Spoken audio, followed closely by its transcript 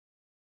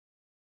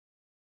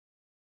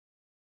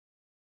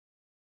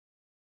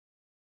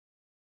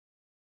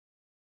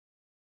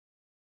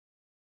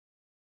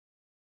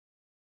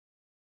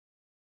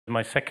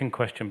My second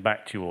question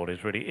back to you all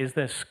is really, is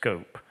there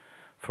scope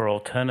for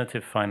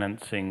alternative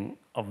financing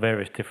of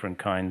various different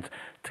kinds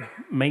to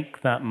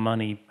make that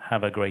money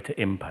have a greater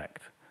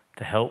impact,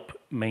 to help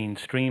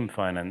mainstream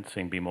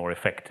financing be more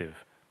effective,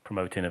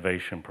 promote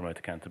innovation, promote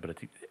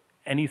accountability?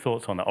 Any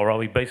thoughts on that? Or are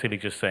we basically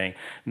just saying,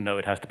 no,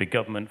 it has to be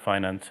government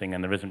financing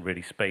and there isn't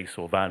really space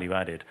or value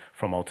added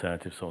from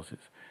alternative sources?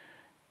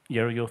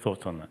 Jero, your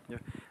thoughts on that? Yeah.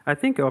 I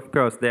think, of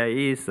course, there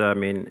is, a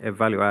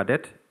value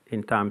added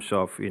in terms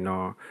of,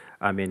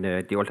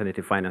 the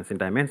alternative financing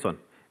dimension,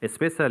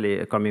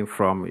 especially coming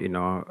from,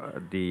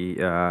 the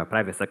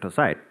private sector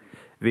side.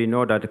 We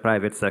know that the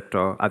private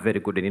sector are very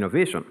good in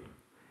innovation.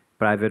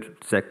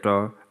 Private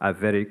sector are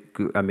very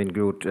good,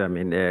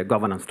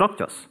 governance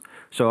structures.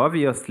 So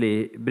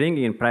obviously,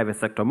 bringing in private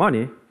sector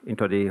money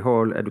into the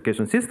whole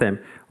education system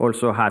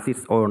also has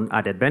its own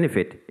added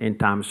benefit in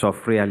terms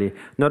of really,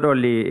 not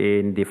only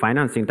in the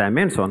financing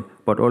dimension,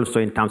 but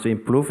also in terms of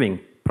improving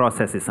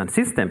processes and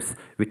systems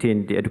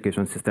within the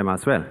education system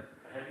as well.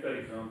 Have you got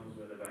examples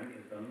where the bank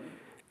has done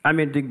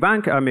that? The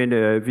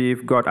bank,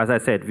 we've got, as I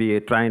said,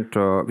 we've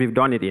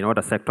done it in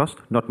other sectors,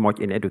 not much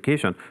in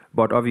education,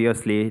 but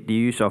obviously the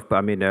use of,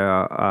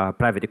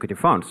 private equity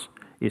funds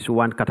is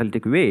one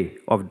catalytic way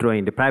of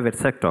drawing the private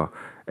sector,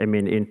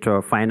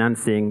 into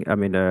financing,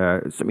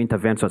 some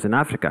interventions in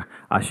Africa.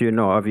 As you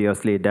know,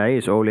 obviously, there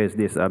is always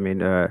this,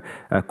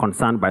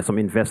 concern by some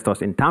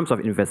investors in terms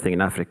of investing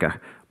in Africa.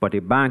 But the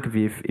bank,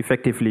 we've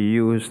effectively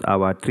used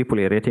our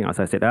AAA rating, as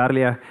I said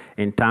earlier,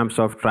 in terms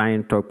of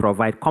trying to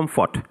provide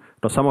comfort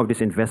to some of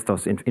these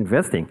investors in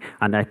investing.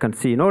 And I can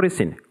see no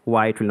reason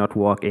why it will not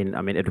work in,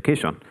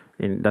 education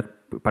in that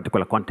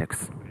particular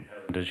context.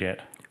 As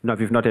yet? No,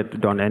 we've not yet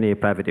done any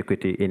private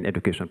equity in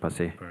education per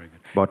se. Very good.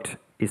 But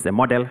it's a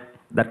model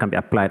that can be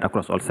applied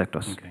across all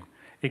sectors. Okay.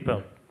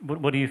 Iqbal,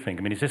 what do you think?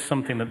 Is this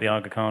something that the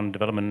Aga Khan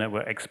Development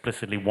Network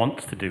explicitly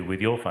wants to do with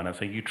your finance?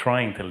 Are you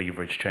trying to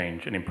leverage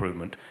change and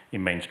improvement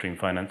in mainstream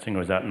financing,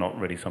 or is that not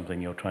really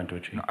something you're trying to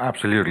achieve? No,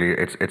 absolutely.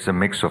 It's a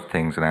mix of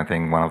things, and I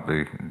think one of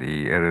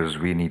the errors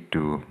we need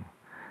to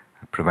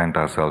prevent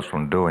ourselves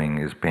from doing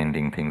is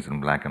painting things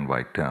in black and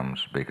white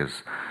terms,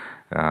 because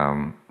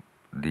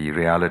the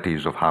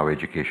realities of how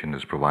education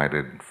is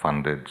provided,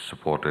 funded,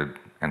 supported,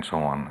 and so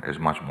on is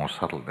much more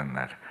subtle than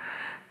that.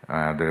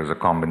 There is a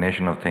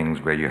combination of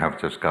things where you have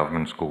just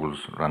government schools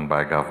run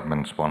by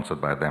government, sponsored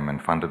by them,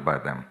 and funded by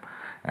them.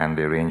 And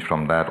they range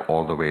from that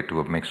all the way to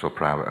a mix of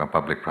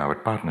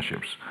public-private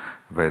partnerships,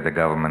 where the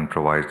government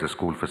provides the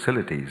school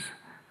facilities,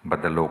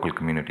 but the local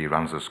community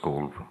runs the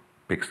school,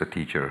 picks the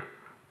teacher.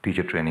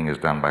 Teacher training is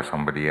done by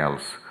somebody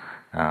else.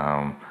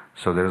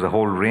 So there's a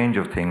whole range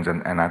of things,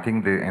 and I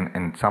think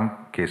in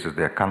some cases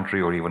they're country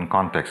or even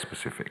context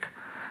specific.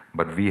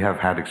 But we have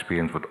had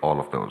experience with all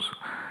of those.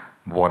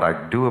 What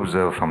I do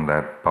observe from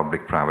that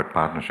public-private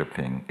partnership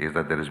thing is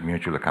that there is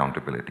mutual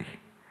accountability.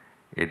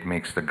 It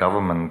makes the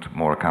government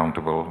more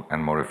accountable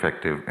and more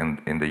effective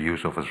in the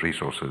use of its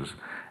resources,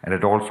 and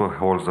it also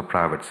holds the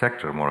private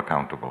sector more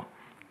accountable.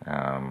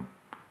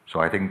 So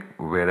I think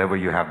wherever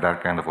you have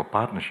that kind of a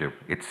partnership,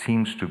 it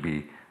seems to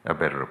be a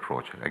better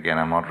approach. Again,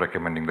 I'm not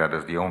recommending that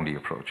as the only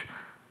approach,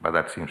 but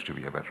that seems to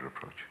be a better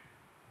approach.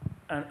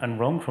 And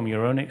Ron, from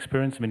your own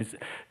experience,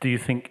 do you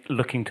think,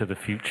 looking to the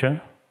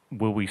future,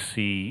 will we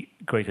see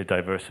greater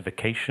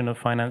diversification of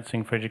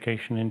financing for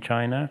education in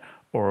China,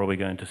 or are we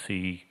going to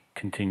see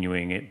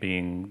continuing it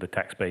being the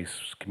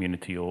tax-based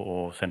community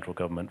or central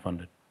government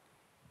funded?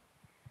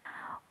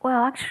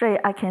 Well, actually,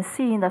 I can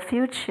see in the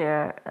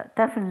future,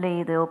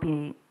 definitely there will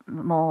be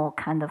more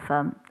kind of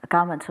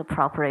government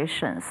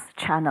appropriations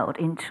channeled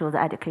into the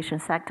education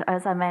sector.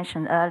 As I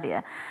mentioned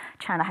earlier,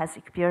 China has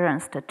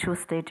experienced 2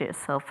 stages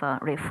of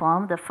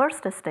reform. The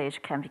first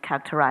stage can be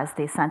characterized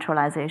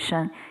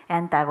decentralization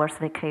and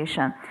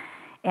diversification.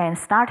 And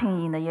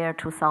starting in the year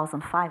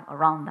 2005,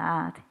 around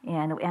that,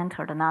 and we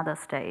entered another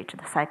stage,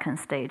 the second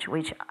stage,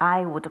 which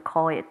I would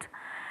call it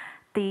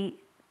the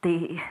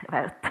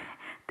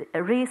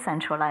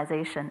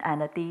re-centralization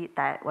and the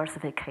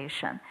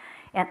diversification.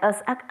 And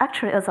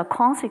actually, as a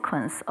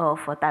consequence of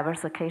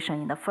diversification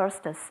in the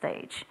first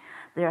stage,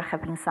 there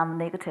have been some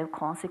negative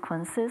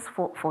consequences.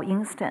 For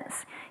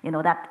instance,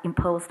 that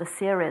imposed a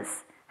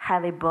serious,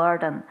 heavy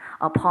burden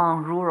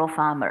upon rural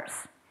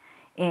farmers,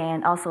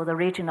 and also the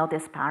regional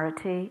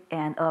disparity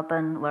and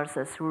urban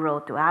versus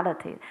rural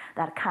duality.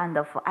 That kind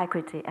of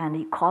equity and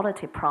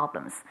equality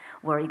problems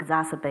were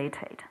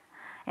exacerbated.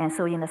 And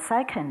so in the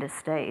second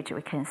stage,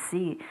 we can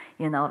see,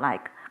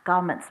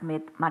 governments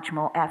made much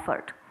more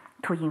effort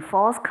to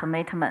enforce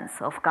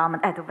commitments of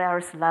government at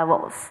various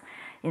levels,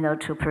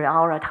 to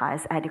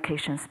prioritize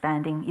education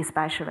spending,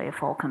 especially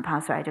for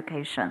compulsory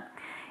education.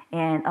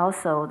 And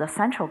also the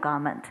central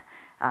government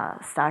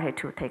started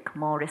to take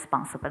more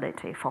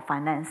responsibility for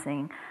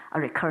financing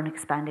recurrent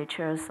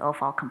expenditures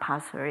of our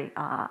compulsory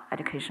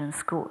education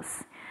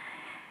schools.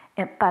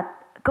 But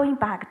going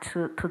back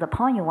to the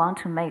point you want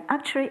to make,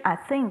 actually, I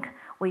think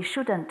we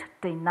shouldn't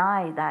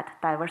deny that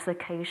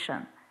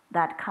diversification,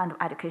 that kind of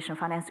education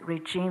finance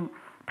regime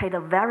played a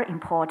very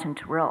important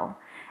role.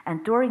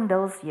 And during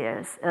those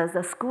years,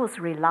 the schools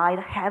relied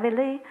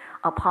heavily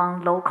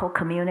upon local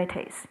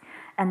communities.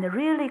 And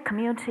really,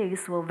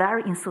 communities were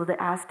very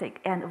enthusiastic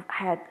and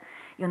had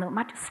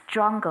much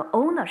stronger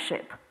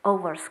ownership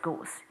over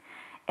schools.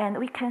 And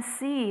we can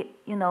see,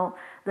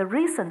 the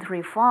recent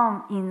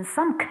reform in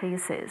some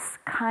cases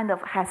kind of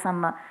has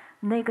some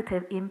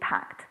negative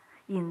impact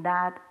in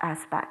that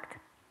aspect.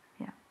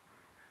 Yeah.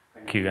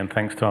 Thank you, and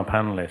thanks to our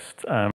panelists.